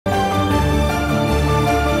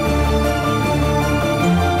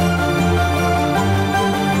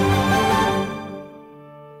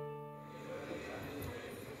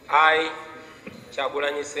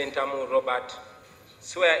Kyagulanyi Sentamu Robert,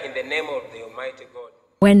 swear in the name of the Almighty God.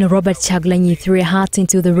 When Robert Kyagulanyi threw a hat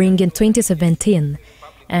into the ring in 2017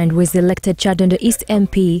 and was elected Chadondo East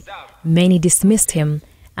MP, many dismissed him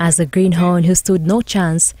as a greenhorn who stood no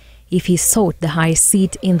chance if he sought the highest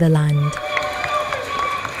seat in the land.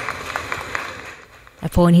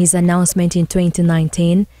 Upon his announcement in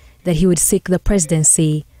 2019 that he would seek the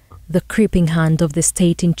presidency, the creeping hand of the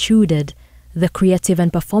state intruded the creative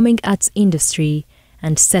and performing arts industry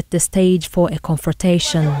and set the stage for a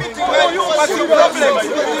confrontation. What is your problem?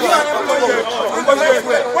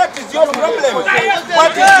 What is your problem?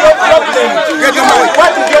 What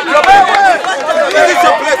is your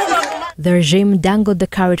problem? The regime dangled the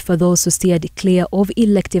carrot for those who steered clear of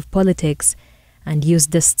elective politics and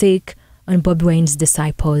used the stick on Bobi Wine's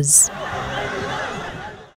disciples.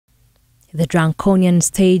 The Draconian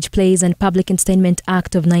Stage Plays and Public Entertainment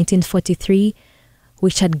Act of 1943,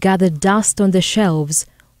 which had gathered dust on the shelves,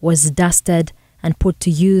 was dusted and put to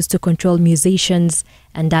use to control musicians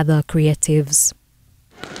and other creatives.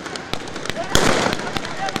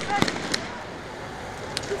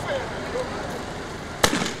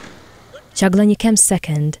 Kyagulanyi came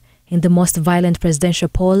second in the most violent presidential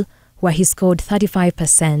poll, where he scored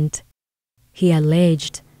 35%. He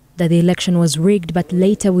alleged that the election was rigged, but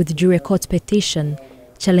later withdrew a court petition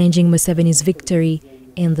challenging Museveni's victory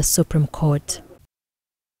in the Supreme Court.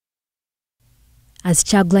 As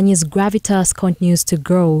Kyagulanyi's gravitas continues to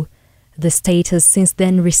grow, the state has since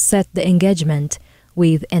then reset the engagement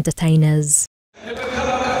with entertainers.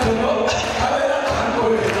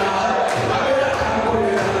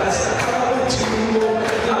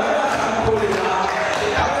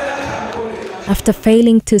 After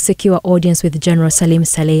failing to secure audience with General Salim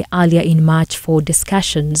Saleh earlier in March for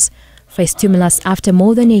discussions for a stimulus after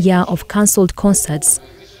more than a year of cancelled concerts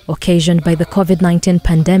occasioned by the COVID-19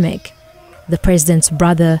 pandemic, the president's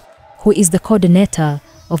brother, who is the coordinator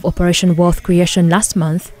of Operation Wealth Creation last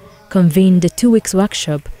month, convened a 2-week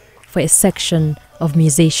workshop for a section of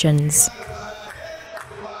musicians.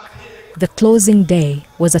 The closing day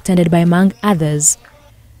was attended by, among others,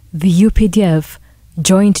 the UPDF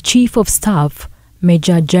Joint Chief of Staff,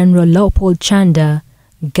 Major General Leopold Chanda,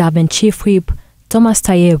 Government Chief Whip Thomas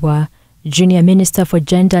Tayewa, Junior Minister for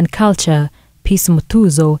Gender and Culture, Peace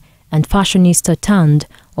Mutuzo, and fashionista turned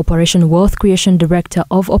Operation Wealth Creation Director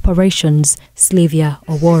of Operations, Sylvia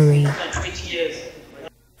Owori.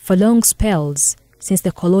 For long spells, since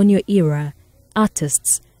the colonial era,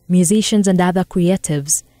 artists, musicians and other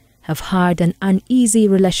creatives have had an uneasy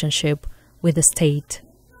relationship with the state.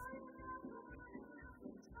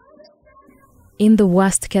 In the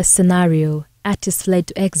worst-case scenario, artists fled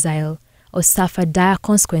to exile or suffered dire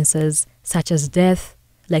consequences such as death,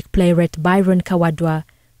 like playwright Byron Kawadwa,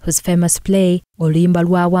 whose famous play Oluyimba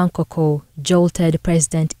lwa Wankoko jolted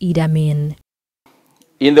President Idi Amin.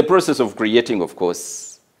 In the process of creating, of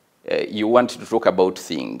course, you want to talk about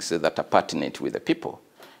things that are pertinent with the people,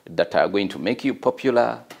 that are going to make you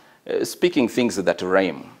popular, speaking things that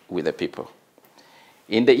rhyme with the people.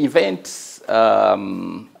 In the event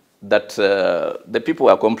that the people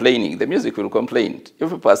are complaining, the music will complain.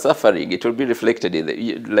 If people are suffering, it will be reflected in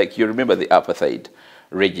the, like you remember the apartheid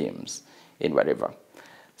regimes in whatever.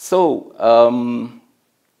 So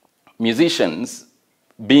musicians,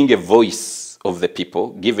 being a voice of the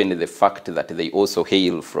people, given the fact that they also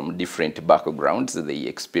hail from different backgrounds, they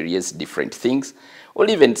experience different things, or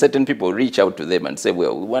even certain people reach out to them and say,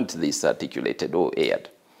 well, we want this articulated or aired.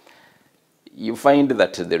 You find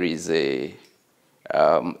that there is a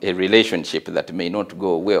relationship that may not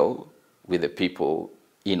go well with the people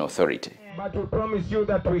in authority. But we promise you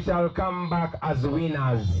that we shall come back as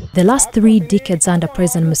winners. The last 3 decades under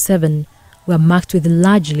President Museveni were marked with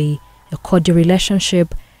largely a cordial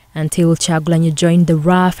relationship until Kyagulanyi joined the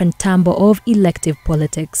rough and tumble of elective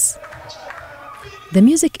politics. The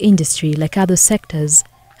music industry, like other sectors,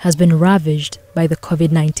 has been ravaged by the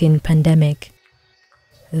COVID-19 pandemic.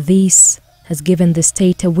 This has given the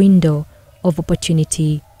state a window of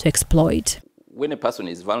opportunity to exploit. When a person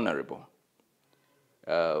is vulnerable,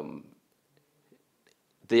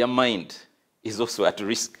 their mind is also at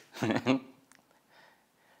risk.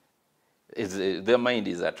 Their mind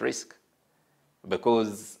is at risk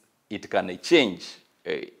because it can change.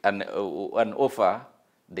 An offer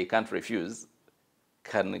they can't refuse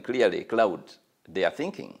can clearly cloud their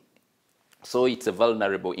thinking. So it's a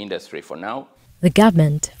vulnerable industry for now. The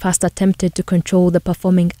government first attempted to control the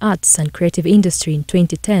performing arts and creative industry in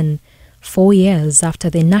 2010, 4 years after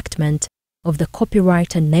the enactment of the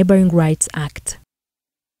Copyright and Neighboring Rights Act.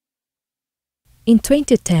 In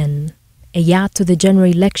 2010, a year to the general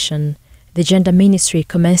election, the Gender Ministry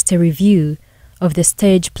commenced a review of the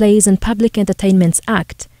Stage Plays and Public Entertainments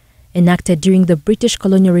Act, enacted during the British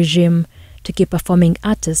colonial regime to keep performing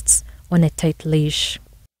artists on a tight leash.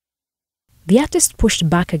 The artists pushed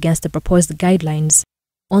back against the proposed guidelines,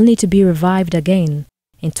 only to be revived again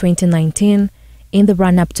in 2019 in the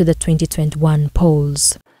run-up to the 2021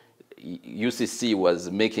 polls. UCC was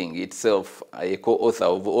making itself a co-author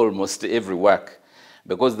of almost every work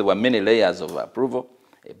because there were many layers of approval.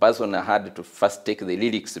 A person had to first take the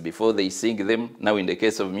lyrics before they sing them. Now in the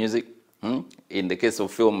case of music, in the case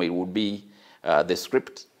of film, it would be the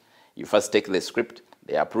script. You first take the script,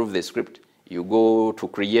 they approve the script, you go to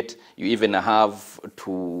create, you even have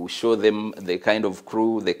to show them the kind of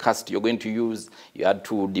crew, the cast you're going to use, you had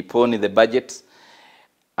to depone the budget,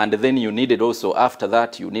 and then you needed also, after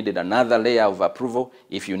that, you needed another layer of approval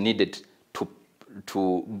if you needed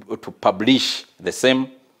to publish the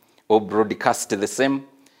same or broadcast the same.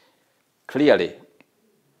 Clearly,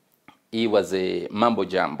 it was a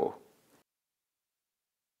mambo-jumbo.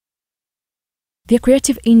 The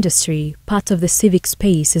creative industry, part of the civic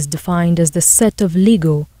space, is defined as the set of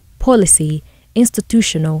legal, policy,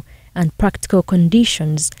 institutional, and practical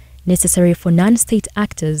conditions necessary for non-state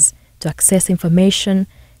actors to access information,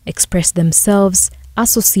 express themselves,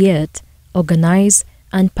 associate, organize,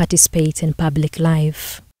 and participate in public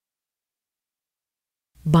life.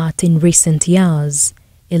 But in recent years,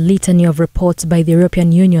 a litany of reports by the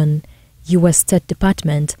European Union, US State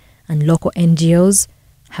Department, and local NGOs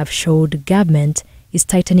have showed government is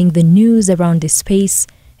tightening the noose around this space,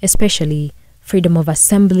 especially freedom of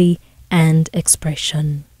assembly and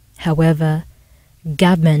expression. However,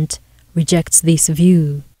 government rejects this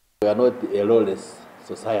view. We are not a lawless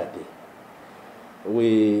society.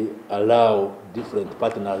 We allow different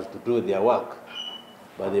partners to do their work,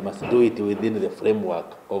 but they must do it within the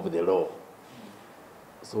framework of the law.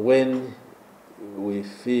 So when we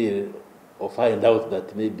feel or find out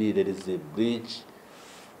that maybe there is a breach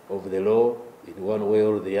of the law in one way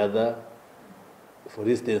or the other, for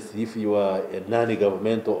instance, if you are a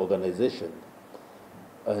non-governmental organization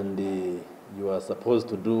and you are supposed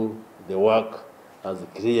to do the work as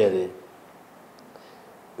clearly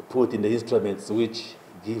put in the instruments which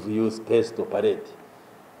give you space to operate,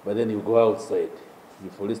 but then you go outside, you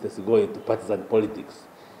for instance go into partisan politics,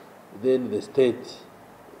 then the state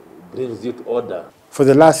brings you to order. For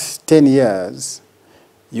the last 10 years,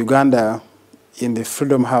 Uganda in the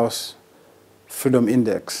Freedom House Freedom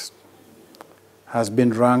Index has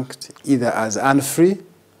been ranked either as unfree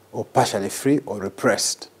or partially free or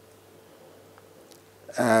repressed.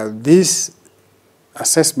 These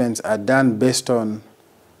assessments are done based on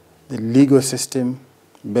the legal system,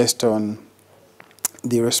 based on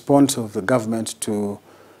the response of the government to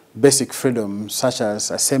basic freedoms such as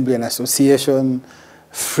assembly and association,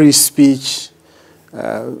 free speech,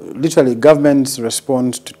 literally government's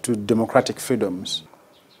response to democratic freedoms.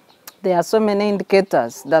 There are so many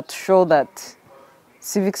indicators that show that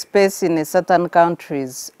civic space in a certain country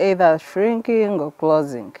is either shrinking or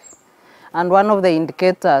closing. And one of the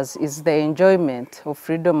indicators is the enjoyment of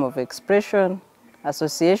freedom of expression,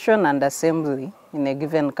 association, and assembly in a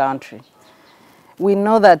given country. We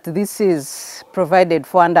know that this is provided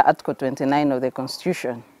for under Article 29 of the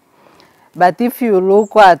Constitution. But if you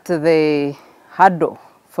look at the hurdle,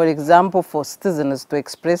 for example, for citizens to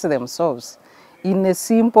express themselves in a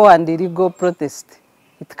simple and illegal protest,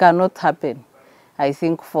 it cannot happen, I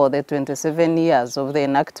think, for the 27 years of the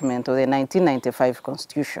enactment of the 1995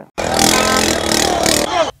 Constitution.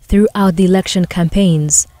 Throughout the election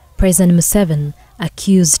campaigns, President Museveni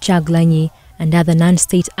accused Kyagulanyi and other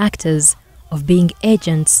non-state actors of being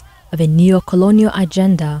agents of a neo-colonial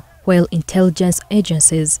agenda, while intelligence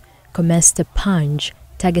agencies commenced a purge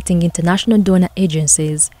targeting international donor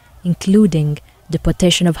agencies, including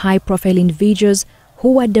deportation of high-profile individuals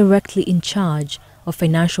who were directly in charge of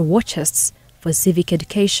financial war chests for civic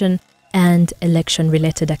education and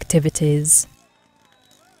election-related activities.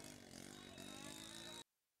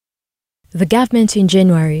 The government in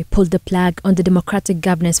January pulled the plug on the Democratic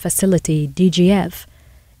Governance Facility, DGF,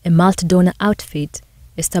 a multi-donor outfit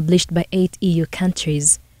established by 8 EU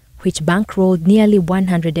countries, which bankrolled nearly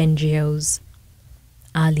 100 NGOs.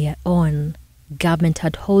 Earlier on, government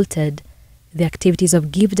had halted the activities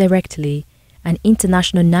of Give Directly, an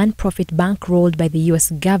international non-profit bankrolled by the US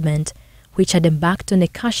government, which had embarked on a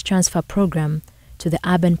cash transfer program to the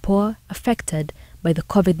urban poor affected by the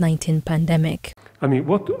COVID-19 pandemic. I mean,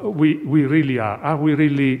 what we really are we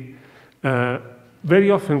really,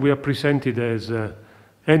 very often we are presented as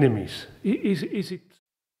enemies. Is it?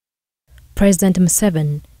 President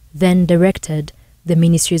Museveni then directed the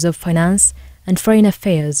Ministries of Finance and Foreign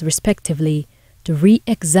Affairs, respectively, to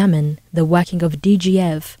re-examine the working of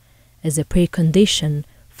DGF as a precondition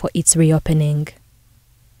for its reopening.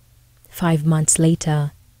 5 months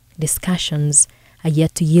later, discussions are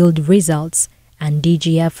yet to yield results and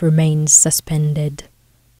DGF remains suspended.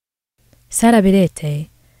 Sarah Birete,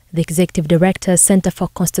 the Executive Director, Center for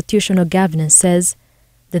Constitutional Governance, says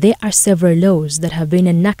that there are several laws that have been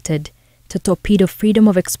enacted to torpedo freedom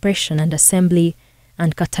of expression and assembly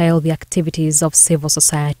and curtail the activities of civil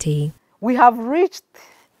society. We have reached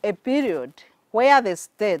a period where the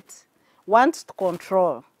state wants to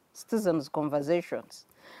control citizens' conversations.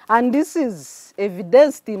 And this is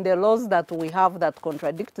evidenced in the laws that we have that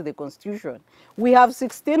contradict the Constitution. We have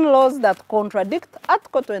 16 laws that contradict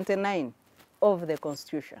Article 29 of the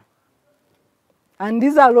Constitution. And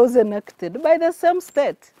these are laws enacted by the same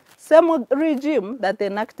state, same regime that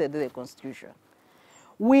enacted the Constitution.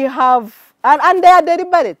 We have, and they are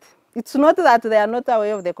deliberate. It's not that they are not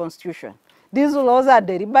aware of the Constitution. These laws are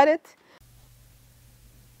deliberate.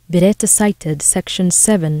 Birete cited Section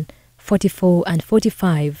 7, 44 and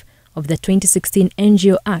 45 of the 2016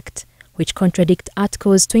 NGO Act, which contradict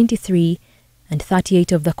Articles 23 and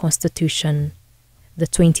 38 of the Constitution. The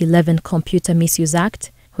 2011 Computer Misuse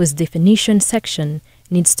Act, whose definition section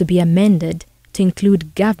needs to be amended to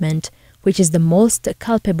include government, which is the most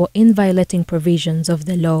culpable in violating provisions of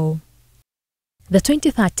the law. The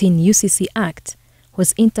 2013 UCC Act,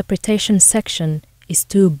 whose interpretation section is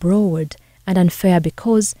too broad and unfair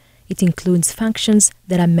because it includes functions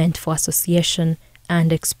that are meant for association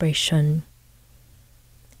and expression.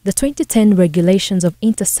 The 2010 Regulations of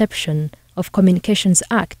Interception of Communications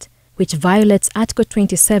Act, which violates Article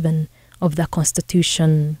 27 of the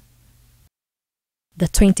Constitution. The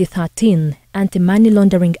 2013 Anti-Money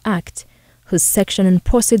Laundering Act, whose section on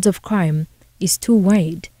proceeds of crime is too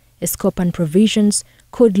wide, its scope and provisions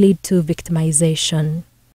could lead to victimization.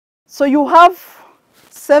 So you have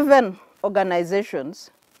 7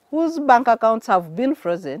 organizations whose bank accounts have been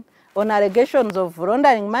frozen on allegations of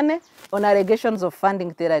laundering money, on allegations of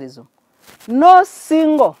funding terrorism. No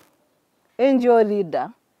single NGO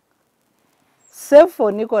leader, save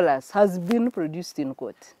for Nicholas, has been produced in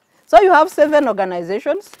court. So you have 7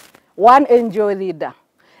 organizations, 1 NGO leader.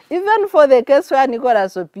 Even for the case where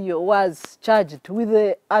Nicholas Opio was charged with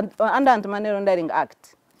the under Anti-Money Laundering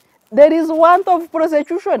Act, there is want of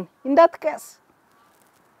prosecution in that case.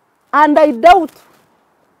 And I doubt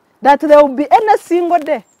that there will be any single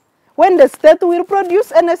day when the state will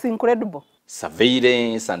produce anything credible.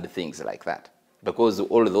 Surveillance and things like that, because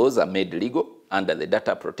all those are made legal under the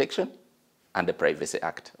Data Protection and the Privacy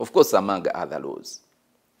Act, of course, among other laws.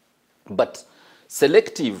 But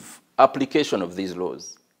selective application of these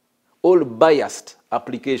laws, all biased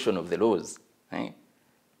application of the laws,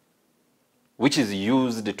 which is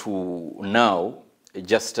used to now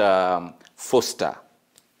just foster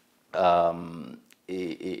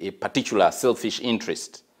a particular selfish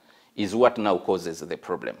interest, is what now causes the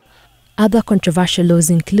problem. Other controversial laws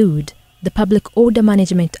include the Public Order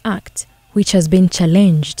Management Act, which has been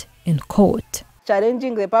challenged in court.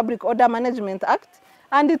 Challenging the Public Order Management Act,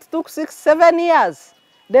 and it took 6-7 years.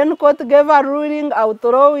 Then court gave a ruling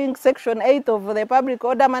outlawing Section 8 of the Public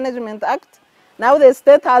Order Management Act. Now the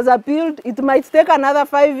state has appealed. It might take another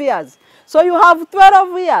 5 years. So you have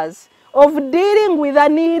 12 years of dealing with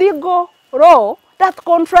an illegal law that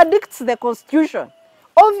contradicts the Constitution.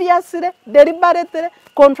 Obviously, deliberately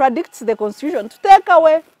contradicts the Constitution to take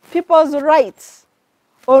away people's rights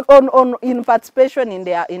in participation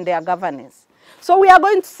in their governance. So we are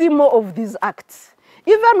going to see more of these acts.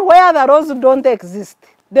 Even where the laws don't exist,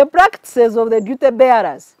 the practices of the duty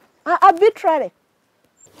bearers are arbitrary.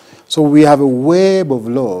 So we have a web of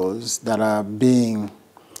laws that are being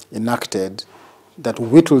enacted that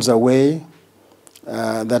whittles away,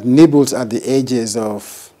 that nibbles at the edges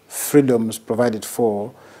of freedoms provided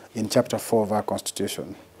for in Chapter 4 of our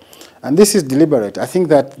Constitution. And this is deliberate. I think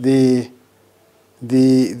that the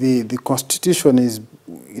Constitution is,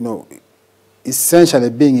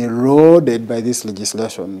 essentially being eroded by these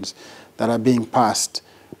legislations that are being passed,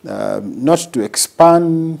 not to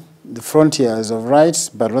expand the frontiers of rights,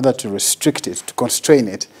 but rather to restrict it, to constrain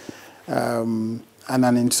it. And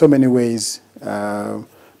in so many ways,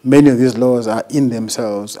 many of these laws are in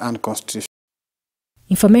themselves unconstitutional.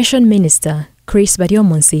 Information Minister Chris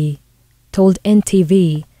Baryomunsi told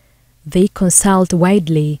NTV they consult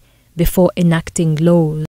widely before enacting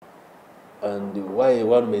laws. And why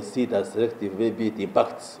one may see it as selective, maybe it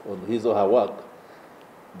impacts on his or her work.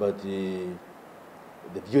 But the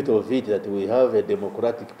beauty of it is that we have a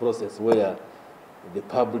democratic process where the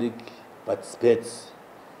public participates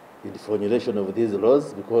in the formulation of these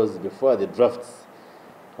laws, because before the drafts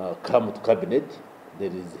come to cabinet.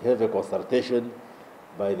 There is heavy consultation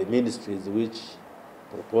by the ministries which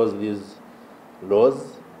propose these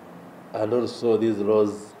laws, and also these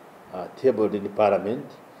laws are tabled in Parliament.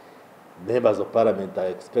 Members of Parliament are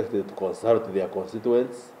expected to consult their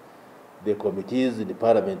constituents. The committees in the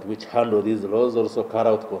Parliament which handle these laws also carry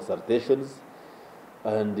out consultations,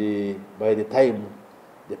 and by the time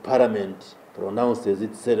the Parliament pronounces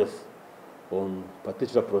itself on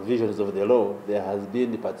particular provisions of the law, there has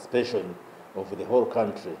been the participation of the whole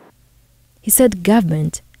country. He said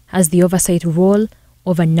government has the oversight role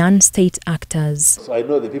over non-state actors. So I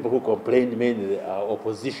know the people who complain mainly are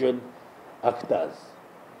opposition actors.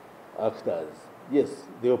 Yes,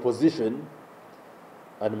 the opposition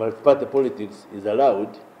and multi-party politics is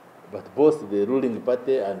allowed, but both the ruling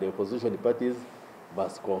party and the opposition parties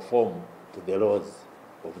must conform to the laws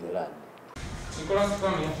of the land.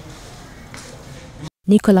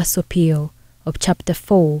 Nicholas Opio of Chapter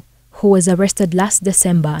 4, who was arrested last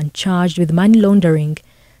December and charged with money laundering,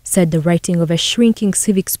 said the writing of a shrinking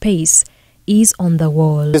civic space is on the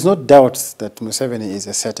wall. There's no doubt that Museveni is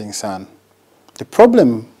a setting sun. The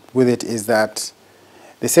problem with it is that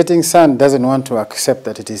the setting sun doesn't want to accept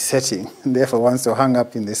that it is setting, and therefore wants to hang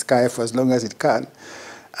up in the sky for as long as it can,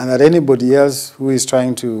 and that anybody else who is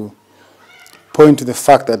trying to point to the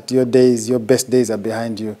fact that your best days are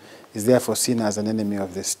behind you is therefore seen as an enemy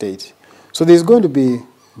of the state. So there's going to be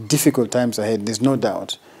difficult times ahead, there's no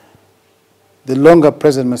doubt. The longer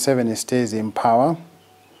President Museveni stays in power,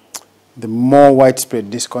 the more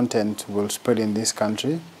widespread discontent will spread in this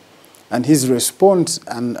country. And his response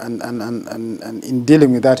and in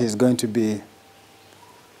dealing with that is going to be,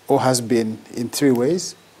 or has been, in three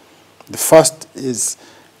ways. The first is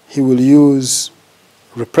he will use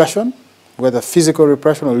repression, whether physical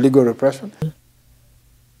repression or legal repression.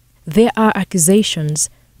 There are accusations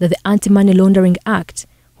that the Anti-Money Laundering Act,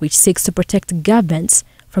 which seeks to protect governments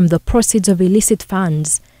from the proceeds of illicit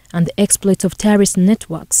funds and the exploit of terrorist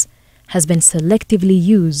networks, has been selectively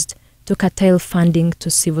used to curtail funding to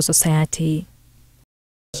civil society.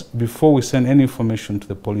 Before we send any information to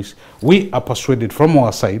the police, we are persuaded from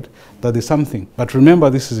our side that there's something. But remember,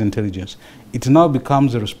 this is intelligence. It now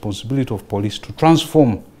becomes the responsibility of police to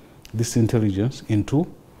transform this intelligence into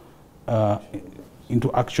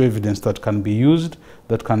actual evidence that can be used,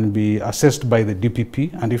 that can be assessed by the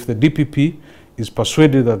DPP. And if the DPP is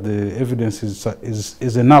persuaded that the evidence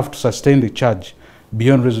is enough to sustain the charge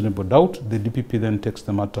beyond reasonable doubt, the DPP then takes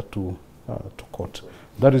the matter to court.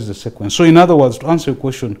 That is the sequence. So in other words, to answer your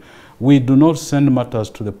question, we do not send matters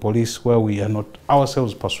to the police where we are not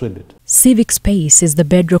ourselves persuaded. Civic space is the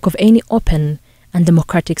bedrock of any open and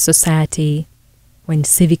democratic society. When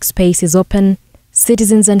civic space is open,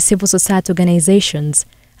 citizens and civil society organizations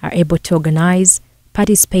are able to organize,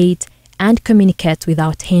 participate, and communicate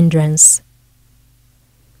without hindrance.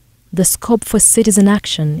 The scope for citizen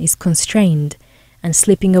action is constrained and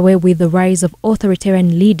slipping away with the rise of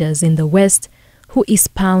authoritarian leaders in the West who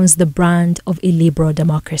espouse the brand of illiberal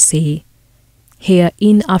democracy. Here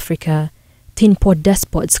in Africa, tin pot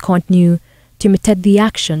despots continue to imitate the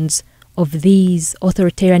actions of these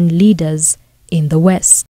authoritarian leaders in the West.